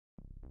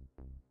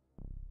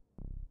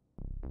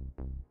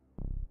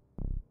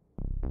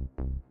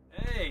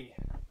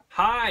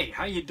Hi,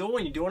 how you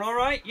doing? You doing all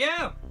right?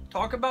 Yeah,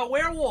 talk about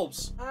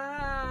werewolves.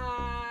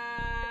 Yeah.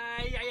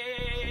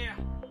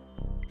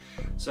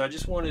 So I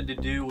just wanted to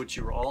do what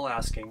you were all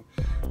asking.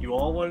 You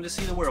all wanted to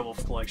see the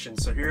werewolf collection,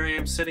 so here I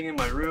am sitting in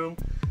my room,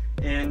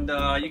 and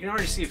you can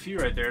already see a few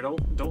right there.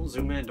 Don't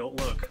zoom in, don't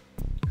look.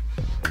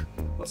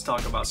 Let's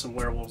talk about some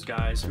werewolves,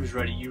 guys. Who's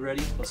ready? You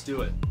ready? Let's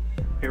do it.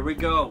 Here we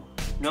go.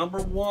 Number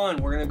one,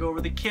 we're gonna go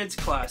over the kids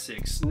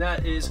classics, and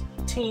that is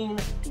Teen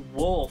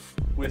Wolf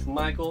with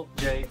Michael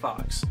J.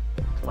 Fox.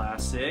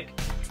 Classic.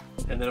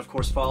 And then of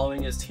course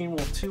following is Teen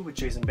Wolf 2 with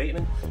Jason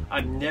Bateman.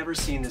 I've never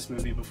seen this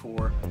movie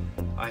before.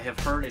 I have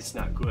heard it's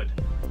not good.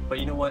 But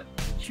you know what?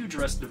 Huge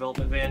Arrested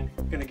Development fan.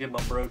 Gonna give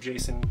my bro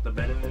Jason the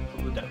benefit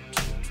of the doubt.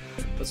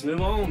 Let's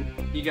move on.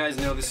 You guys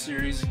know this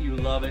series. You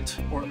love it.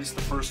 Or at least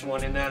the first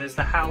one, and that is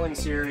the Howling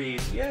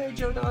series. Yay,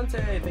 Joe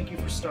Dante. Thank you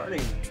for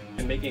starting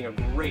and making a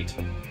great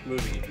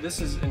movie. This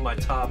is in my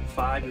top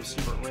 5. You'll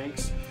see where it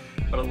ranks.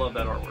 But I love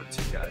that artwork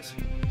too, guys.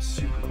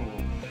 Super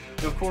cool.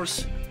 And of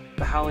course,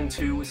 The Howling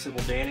 2 with Sybil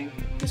Danning.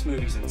 This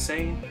movie's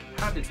insane.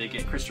 How did they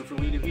get Christopher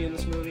Lee to be in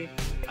this movie?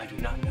 I do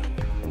not know.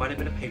 Might have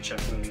been a paycheck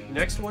movie.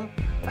 Next one,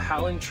 The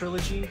Howling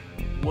Trilogy.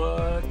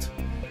 What?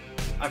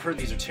 I've heard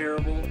these are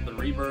terrible. The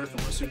Rebirth,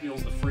 the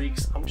Marsupials, the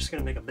Freaks. I'm just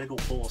gonna make a big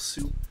old bowl of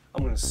soup.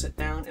 I'm gonna sit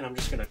down and I'm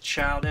just gonna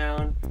chow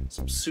down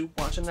some soup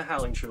watching the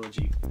Howling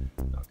Trilogy.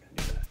 Not gonna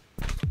do that,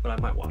 but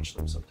I might watch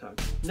them sometime.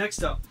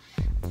 Next up,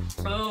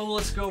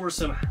 let's go over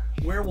some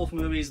werewolf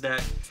movies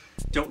that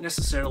don't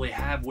necessarily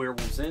have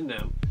werewolves in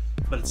them,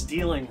 but it's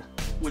dealing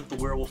with the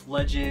werewolf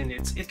legend.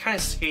 It's kind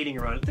of skating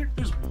around it.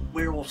 There's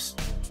werewolf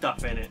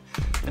stuff in it.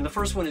 And the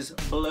first one is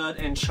Blood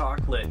and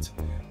Chocolate.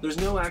 There's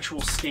no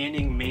actual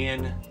standing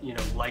man,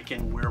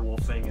 lichen werewolf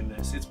thing in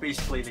this. It's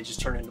basically they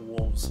just turn into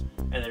wolves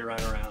and they run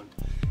around.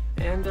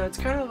 And it's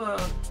kind of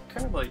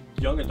a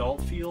young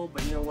adult feel,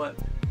 but you know what?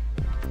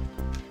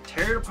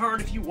 Tear it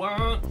apart if you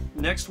want.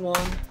 Next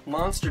one,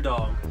 Monster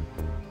Dog.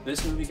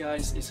 This movie,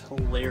 guys, is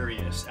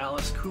hilarious.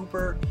 Alice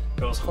Cooper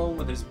goes home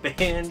with his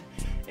band,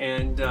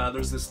 and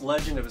there's this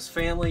legend of his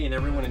family, and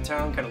everyone in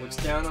town kind of looks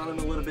down on him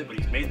a little bit, but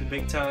he's made the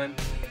big time.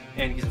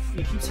 And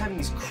he keeps having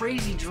these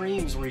crazy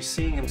dreams where he's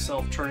seeing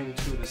himself turning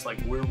into this like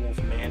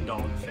werewolf man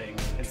dog thing.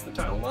 It's the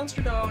title,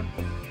 Monster Dog.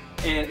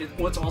 And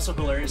what's also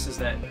hilarious is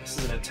that this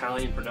is an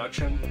Italian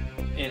production,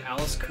 and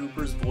Alice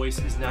Cooper's voice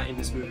is not in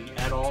this movie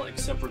at all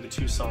except for the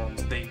 2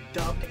 songs. They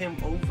dubbed him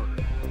over.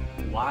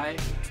 Why?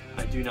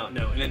 I do not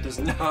know. And it does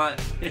not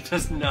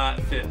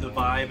fit the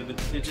vibe,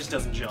 and it just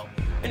doesn't gel.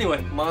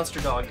 Anyway,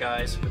 Monster Dog,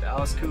 guys, with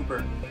Alice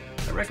Cooper.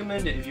 I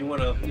recommend it if you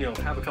want to,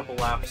 have a couple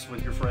laughs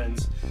with your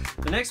friends.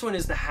 The next one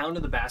is The Hound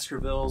of the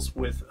Baskervilles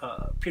with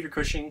Peter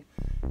Cushing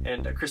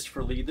and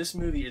Christopher Lee. This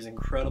movie is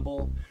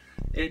incredible.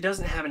 It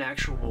doesn't have an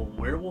actual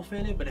werewolf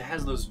in it, but it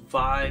has those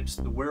vibes.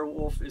 The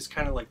werewolf is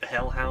kind of like the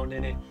hellhound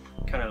in it,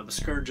 kind of the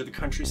scourge of the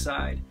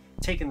countryside,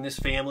 taking this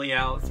family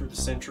out through the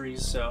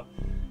centuries. So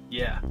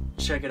yeah,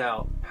 check it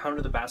out. Hound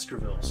of the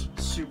Baskervilles.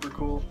 Super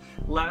cool.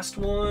 Last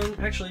one.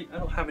 Actually, I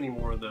don't have any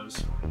more of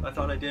those. I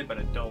thought I did, but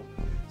I don't.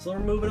 So we're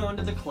moving on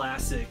to the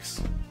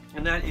classics.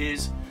 And that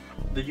is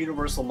the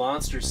Universal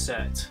Monsters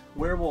set.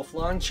 Werewolf,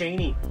 Lon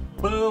Chaney.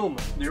 Boom!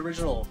 The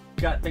original.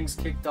 Got things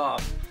kicked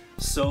off.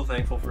 So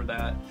thankful for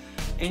that.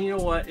 And you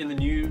know what? In the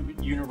new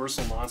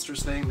Universal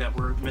Monsters thing that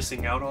we're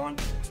missing out on,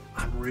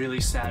 I'm really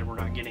sad we're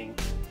not getting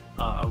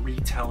a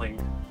retelling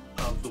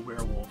of the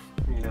werewolf,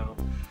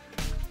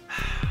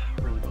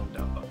 Really bummed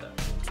out about that.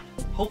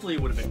 Hopefully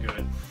it would have been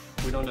good.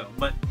 We don't know.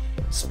 But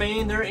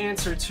Spain, their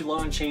answer to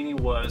Lon Chaney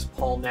was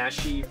Paul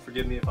Naschy.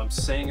 Forgive me if I'm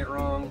saying it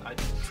wrong.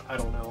 I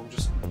don't know. I'm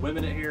just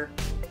whimming it here.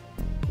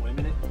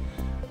 Whimming it.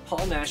 Paul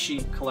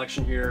Naschy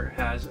collection here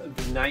has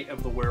The Night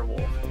of the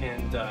Werewolf.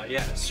 And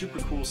yeah, super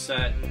cool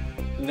set.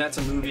 And that's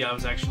a movie I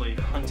was actually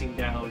hunting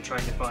down,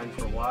 trying to find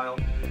for a while.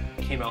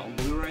 It came out on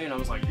Blu-ray and I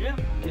was like, yeah,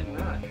 I'm getting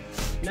that.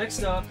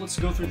 Next up, let's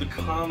go through the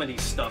comedy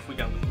stuff we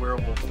got with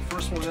Werewolf. The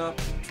first one up,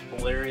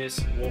 hilarious,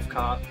 Wolf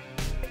Cop.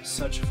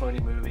 Such a funny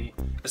movie.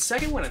 The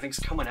second one I think is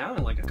coming out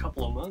in like a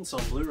couple of months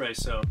on Blu-ray,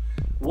 so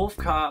Wolf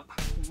Cop,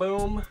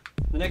 boom.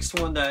 The next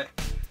one that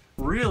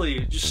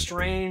really just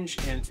strange,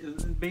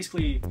 and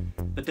basically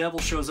the devil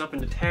shows up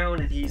into town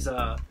and he's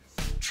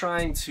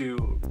trying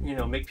to,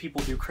 make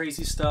people do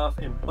crazy stuff,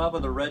 and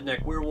Bubba the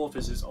Redneck Werewolf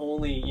is his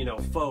only,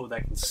 foe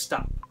that can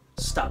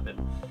stop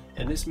him.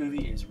 And this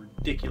movie is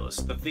ridiculous.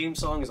 The theme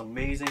song is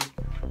amazing.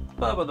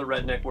 Bubba the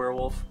Redneck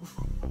Werewolf.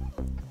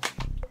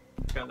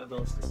 Got nothing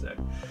else to say.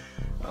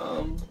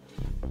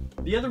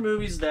 The other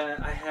movies that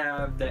I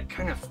have that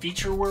kind of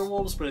feature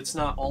werewolves, but it's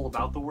not all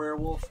about the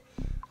werewolf,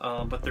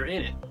 but they're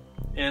in it.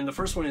 And the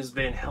first one is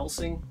Van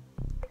Helsing.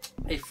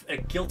 If a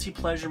guilty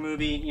pleasure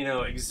movie,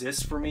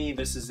 exists for me,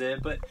 this is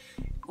it. But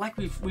like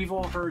we've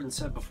all heard and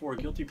said before,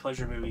 guilty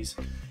pleasure movies,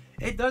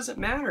 it doesn't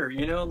matter,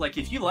 like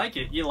if you like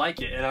it, you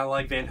like it. And I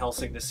like Van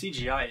Helsing. The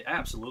CGI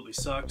absolutely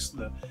sucks.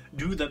 The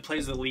dude that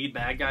plays the lead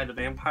bad guy, the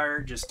vampire,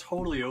 just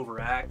totally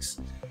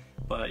overacts.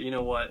 But you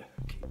know what?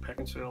 Kate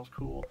Beckinsale's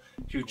cool.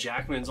 Hugh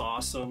Jackman's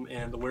awesome,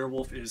 and the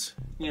werewolf is,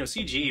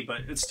 CG,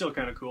 but it's still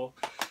kind of cool.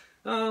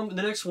 The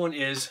next one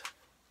is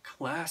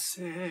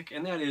classic,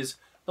 and that is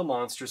The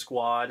Monster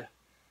Squad.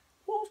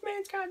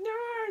 Wolfman's got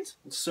nerds!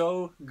 It's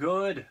so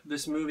good.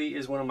 This movie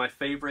is one of my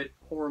favorite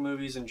horror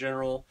movies in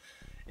general.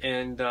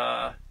 And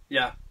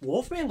yeah,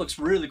 Wolfman looks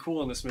really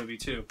cool in this movie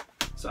too.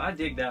 So I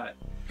dig that.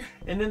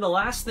 And then the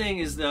last thing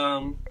is,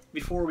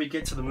 before we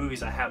get to the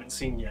movies I haven't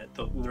seen yet,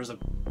 there's a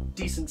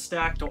decent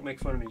stack, don't make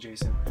fun of me,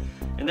 Jason.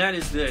 And that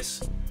is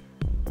this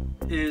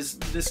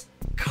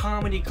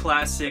comedy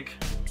classic,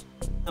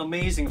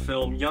 amazing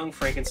film, Young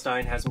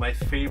Frankenstein, has my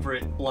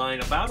favorite line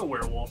about a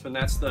werewolf, and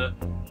that's the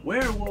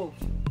werewolf,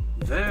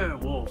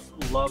 werewolf.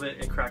 Love it,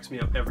 it cracks me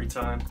up every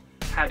time.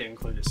 Had to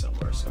include it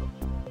somewhere, so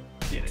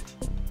did it.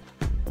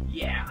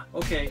 Yeah,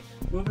 okay,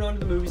 moving on to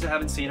the movies I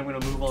haven't seen. I'm going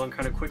to move on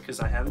kind of quick because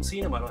I haven't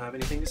seen them. I don't have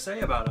anything to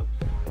say about them.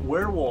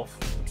 Werewolf,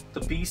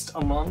 The Beast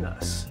Among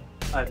Us.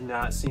 I've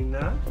not seen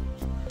that.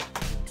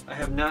 I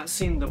have not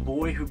seen The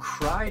Boy Who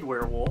Cried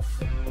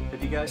Werewolf.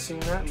 Have you guys seen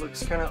that?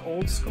 Looks kind of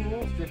old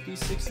school, 50s,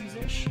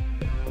 60s-ish.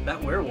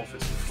 That werewolf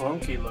is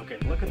funky looking.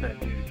 Look at that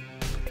dude.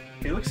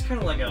 He looks kind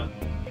of like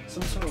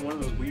some sort of one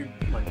of those weird,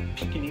 like,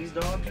 Pekingese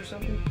dogs or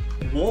something.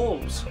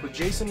 Wolves with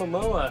Jason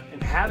Momoa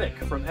and Havoc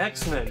from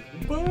X-Men.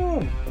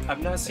 Boom!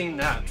 I've not seen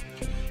that.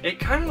 It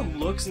kind of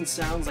looks and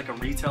sounds like a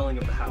retelling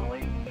of The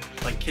Howling.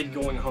 Like kid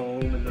going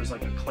home and there's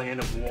like a clan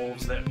of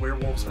wolves, that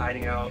werewolves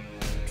hiding out.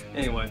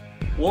 Anyway,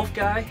 Wolf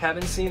Guy,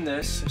 haven't seen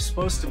this. It's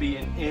supposed to be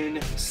an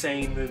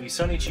insane movie.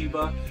 Sonny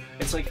Chiba,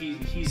 it's like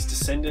he's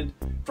descended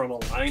from a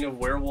line of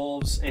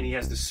werewolves and he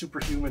has this super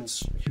lycan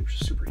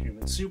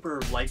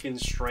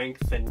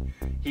strength, and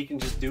he can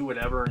just do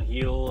whatever and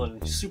heal,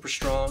 and he's super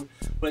strong.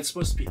 But it's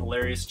supposed to be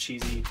hilarious,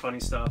 cheesy, funny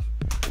stuff.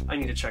 I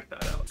need to check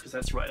that out because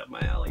that's right up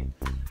my alley.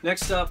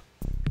 Next up,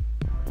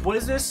 what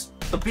is this?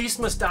 The Beast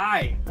Must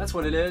Die. That's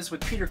what it is,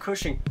 with Peter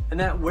Cushing. And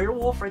that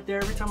werewolf right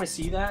there, every time I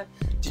see that,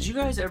 did you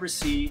guys ever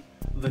see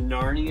the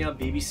Narnia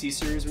BBC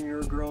series when you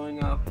were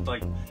growing up?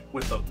 Like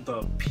with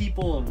the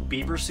people in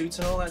beaver suits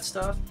and all that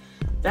stuff?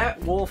 That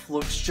wolf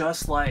looks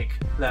just like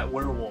that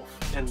werewolf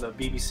in the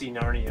BBC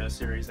Narnia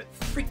series. That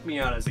freaked me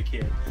out as a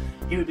kid.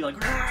 He would be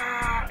like,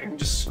 "Rah!" and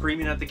just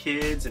screaming at the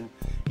kids, and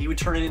he would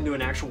turn it into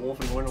an actual wolf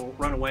and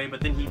run away,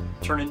 but then he'd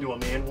turn into a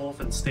man wolf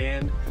and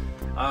stand.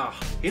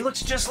 He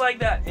looks just like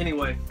that.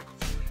 Anyway,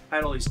 I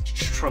had all these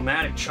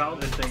traumatic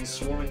childhood things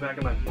swarming back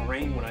in my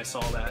brain when I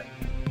saw that.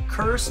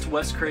 Cursed,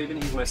 Wes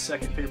Craven, he's my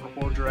second favorite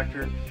horror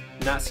director.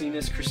 Not seen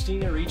this.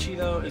 Christina Ricci,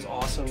 though, is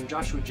awesome.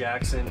 Joshua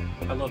Jackson,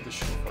 I love the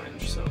show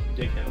Fringe, so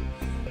dig him.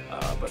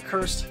 But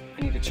Cursed,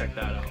 I need to check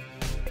that out.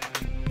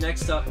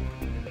 Next up,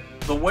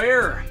 The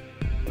Were.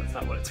 That's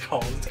not what it's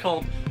called. It's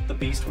called The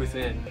Beast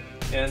Within.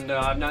 And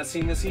I've not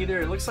seen this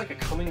either. It looks like a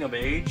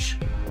coming-of-age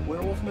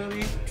werewolf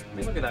movie. I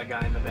mean, look at that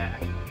guy in the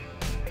back.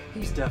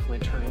 He's definitely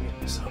turning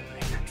into something.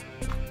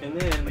 And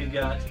then we've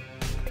got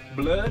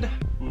Blood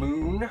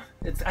Moon.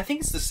 I think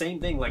it's the same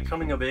thing, like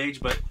coming of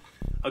age, but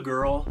a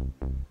girl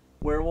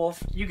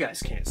werewolf. You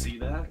guys can't see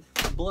that.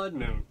 Blood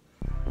Moon.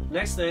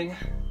 Next thing,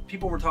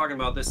 people were talking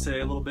about this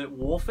today a little bit.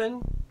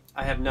 Wolfen.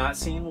 I have not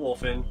seen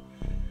Wolfen.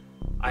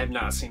 I have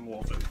not seen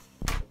Wolfen.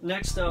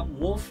 Next up,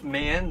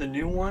 Wolfman, the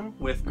new one,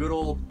 with good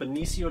old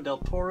Benicio del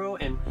Toro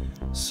and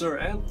Sir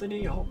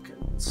Anthony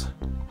Hopkins.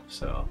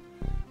 So,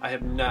 I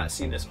have not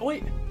seen this. Oh,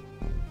 wait.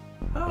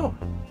 Oh,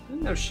 I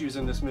didn't know she was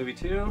in this movie,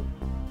 too.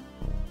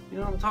 You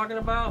know what I'm talking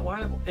about?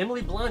 Why?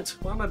 Emily Blunt.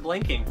 Why am I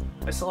blanking?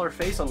 I saw her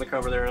face on the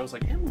cover there, and I was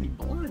like, Emily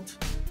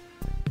Blunt.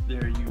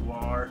 There you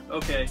are.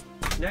 Okay,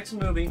 next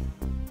movie.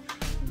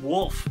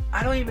 Wolf.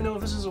 I don't even know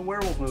if this is a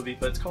werewolf movie,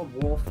 but it's called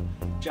Wolf.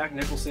 Jack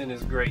Nicholson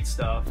is great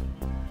stuff.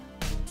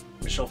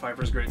 Michelle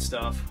Pfeiffer's great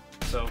stuff.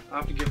 So I'll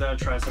have to give that a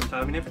try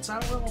sometime. And if it's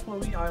not a werewolf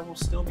movie, I will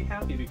still be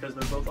happy because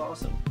they're both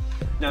awesome.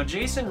 Now,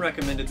 Jason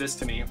recommended this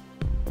to me.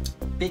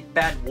 Big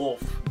Bad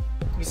Wolf.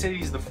 He said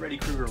he's the Freddy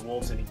Krueger of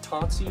wolves, and he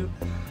taunts you,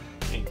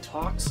 and he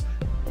talks.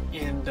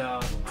 And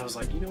I was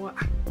like, you know what?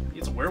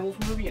 It's a werewolf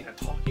movie and a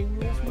talking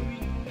werewolf movie.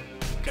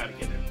 Gotta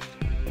get it.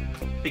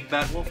 Big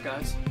Bad Wolf,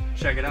 guys.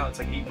 Check it out. It's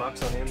like $8 on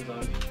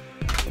Amazon.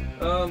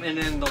 And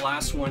then the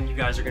last one, you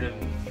guys are gonna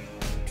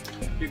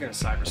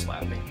cyber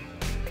slap me.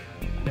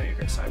 I know you're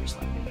gonna cyber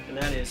slap me. And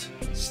that is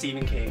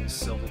Stephen King's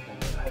Silver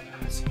Bullet. I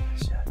have not seen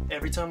this yet.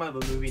 Every time I have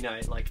a movie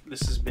night, like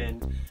this has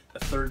been the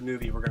third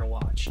movie we're gonna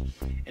watch,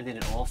 and then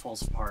it all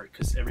falls apart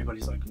because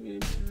everybody's like, I'm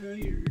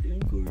tired, I'm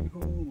going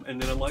home.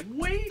 And then I'm like,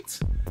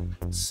 wait,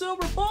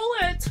 Silver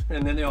Bullet!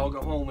 And then they all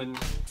go home and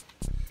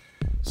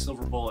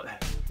Silver Bullet,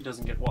 he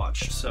doesn't get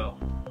watched. So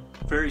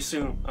very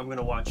soon I'm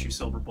gonna watch you,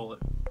 Silver Bullet.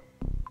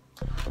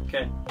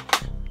 Okay,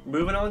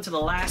 moving on to the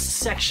last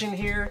section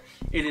here.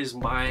 It is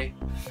my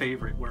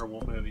favorite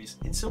werewolf movies,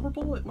 and Silver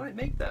Bullet might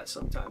make that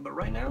sometime, but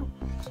right now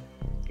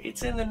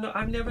it's in the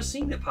I've never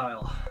seen it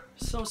pile.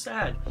 So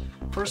sad.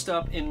 First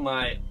up in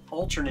my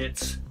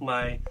alternates,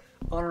 my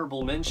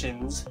honorable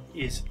mentions,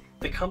 is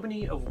The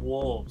Company of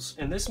Wolves.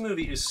 And this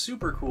movie is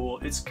super cool.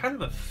 It's kind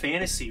of a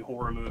fantasy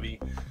horror movie.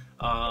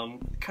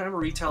 Kind of a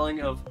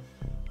retelling of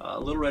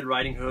Little Red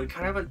Riding Hood,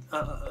 kind of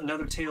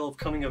another tale of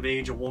coming of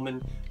age, a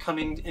woman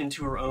coming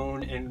into her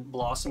own and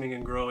blossoming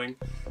and growing.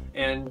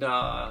 And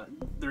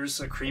there's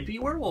a creepy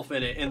werewolf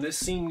in it. And this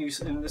scene,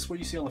 and this what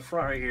you see on the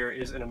front right here,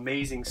 is an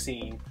amazing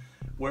scene.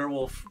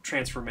 Werewolf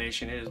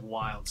transformation, it is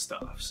wild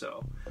stuff.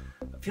 So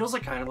it feels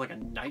like kind of like a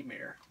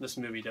nightmare, this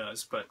movie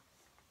does. But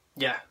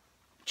yeah,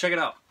 check it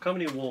out.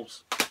 Company of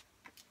Wolves.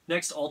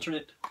 Next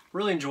alternate,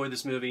 really enjoyed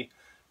this movie.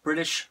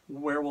 British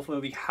werewolf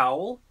movie,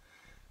 Howl.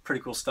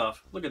 Pretty cool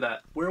stuff. Look at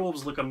that.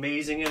 Werewolves look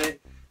amazing in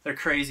it. They're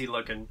crazy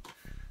looking.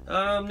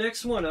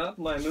 Next one up,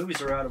 my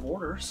movies are out of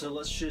order, so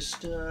let's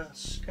just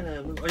kind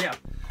of move. Oh yeah,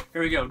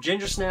 here we go.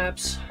 Ginger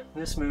Snaps.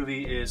 This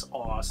movie is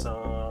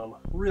awesome.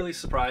 Really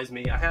surprised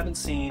me. I haven't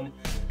seen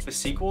the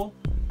sequel,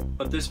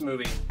 but this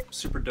movie,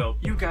 super dope.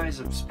 You guys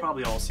have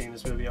probably all seen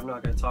this movie. I'm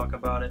not going to talk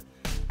about it,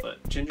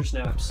 but Ginger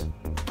Snaps,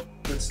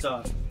 good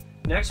stuff.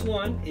 Next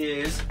one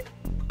is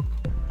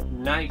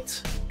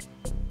Night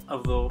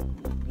of the...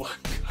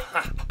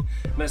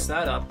 messed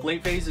that up.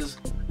 Late Phases,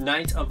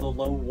 Night of the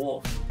Lone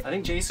Wolf. I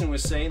think Jason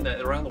was saying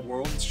that around the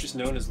world it's just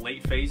known as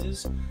Late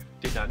Phases.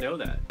 Did not know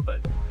that,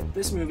 but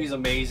this movie's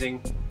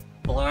amazing.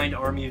 Blind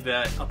army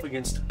vet up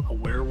against a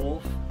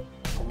werewolf,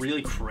 a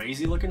really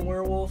crazy looking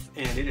werewolf,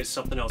 and it is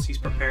something else. He's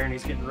preparing,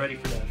 he's getting ready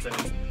for that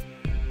thing.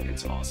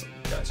 It's awesome.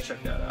 Guys,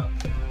 check that out.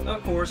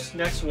 Of course,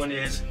 next one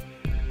is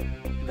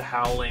The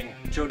Howling.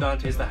 Joe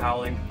Dante's The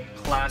Howling.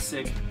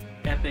 Classic,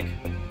 epic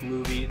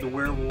movie. The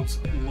werewolves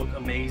look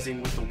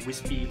amazing with the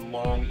wispy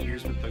long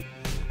ears with the,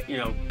 you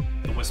know,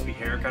 the wispy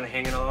hair kind of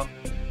hanging off.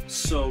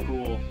 So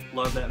cool.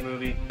 Love that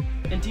movie.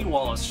 And Dee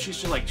Wallace,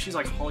 she's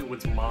like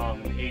Hollywood's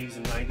mom in the 80s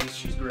and 90s.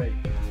 She's great.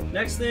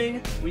 Next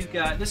thing we've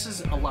got, this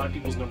is a lot of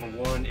people's number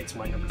one. It's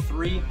my number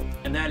 3,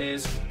 and that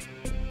is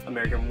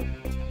American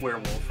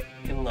Werewolf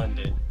in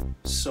London.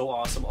 So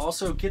awesome.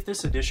 Also, get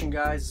this edition,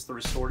 guys. It's the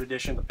restored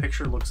edition. The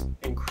picture looks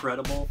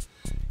incredible.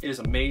 It is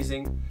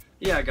amazing.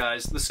 Yeah,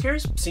 guys, the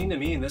scariest scene to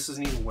me, and this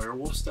isn't even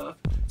werewolf stuff,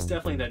 it's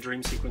definitely that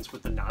dream sequence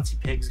with the Nazi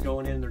pigs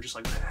going in. They're just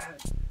like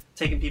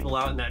taking people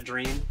out in that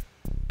dream.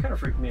 Kind of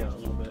freaked me out a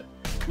little bit.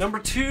 Number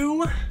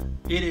 2,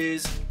 it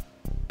is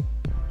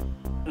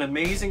an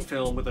amazing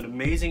film with an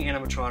amazing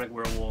animatronic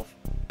werewolf.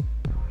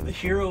 The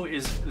hero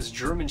is this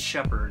German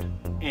Shepherd,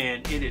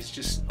 and it is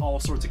just all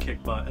sorts of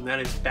kick butt, and that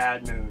is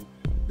Bad Moon.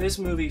 This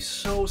movie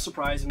so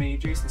surprised me.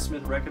 Jason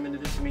Smith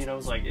recommended it to me, and I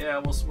was like, yeah,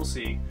 we'll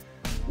see.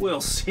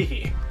 We'll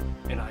see.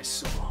 And I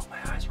saw,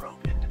 my eyes were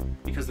open,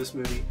 because this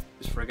movie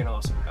is friggin'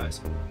 awesome, guys.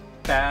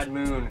 Bad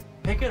Moon.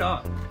 Pick it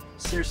up.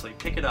 Seriously,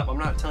 pick it up. I'm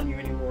not telling you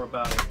any more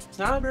about it. It's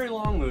not a very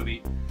long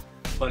movie,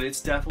 but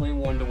it's definitely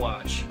one to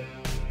watch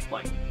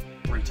like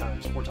 3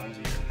 times, 4 times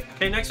a year.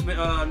 Okay,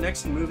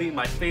 next movie,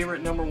 my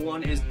favorite number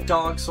 1 is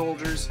Dog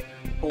Soldiers.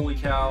 Holy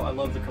cow, I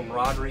love the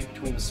camaraderie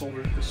between the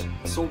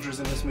soldiers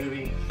in this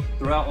movie.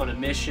 They're out on a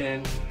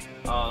mission.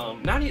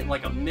 Not even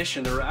like a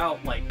mission, they're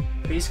out like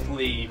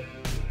basically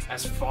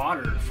as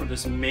fodder for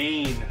this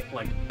main,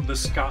 like the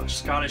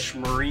Scottish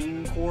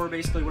Marine Corps,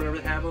 basically, whatever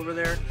they have over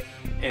there.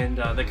 And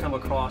they come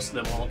across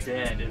them all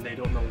dead, and they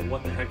don't know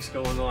what the heck's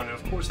going on. And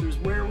of course there's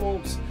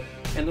werewolves,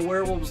 and the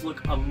werewolves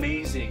look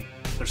amazing.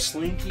 They're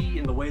slinky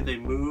in the way they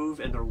move,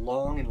 and they're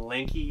long and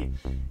lanky,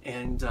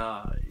 and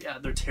yeah,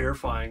 they're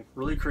terrifying.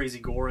 Really crazy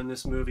gore in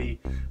this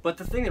movie. But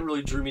the thing that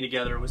really drew me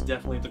together was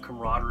definitely the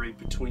camaraderie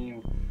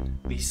between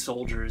these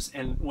soldiers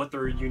and what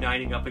they're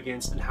uniting up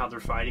against and how they're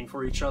fighting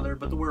for each other.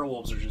 But the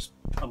werewolves are just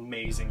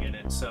amazing in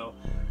it. So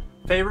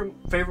favorite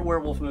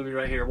werewolf movie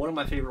right here. One of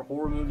my favorite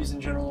horror movies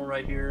in general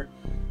right here.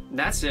 And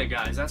that's it,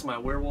 guys. That's my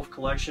werewolf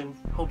collection.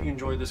 Hope you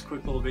enjoyed this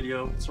quick little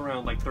video. It's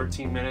around like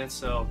 13 minutes,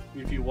 so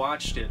if you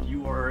watched it,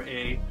 you are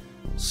a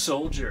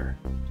soldier.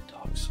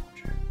 Dog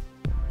soldier.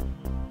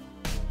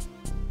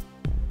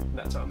 And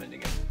that's how I'm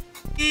ending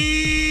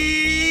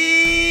it.